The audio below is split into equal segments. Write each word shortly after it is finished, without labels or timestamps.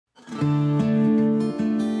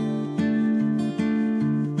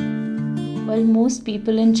While most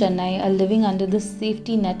people in Chennai are living under the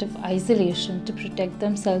safety net of isolation to protect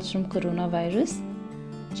themselves from coronavirus,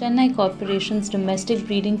 Chennai Corporation's domestic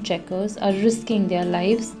breeding checkers are risking their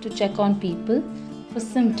lives to check on people for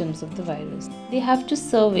symptoms of the virus. They have to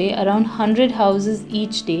survey around 100 houses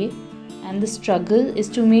each day, and the struggle is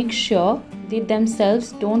to make sure they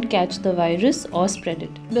themselves don't catch the virus or spread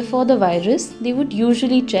it. Before the virus, they would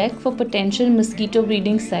usually check for potential mosquito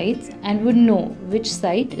breeding sites and would know which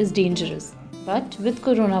site is dangerous. But with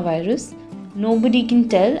coronavirus, nobody can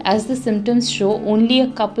tell, as the symptoms show only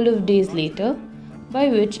a couple of days later, by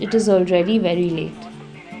which it is already very late.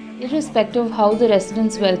 Irrespective of how the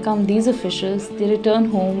residents welcome these officials, they return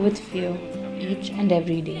home with fear each and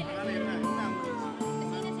every day.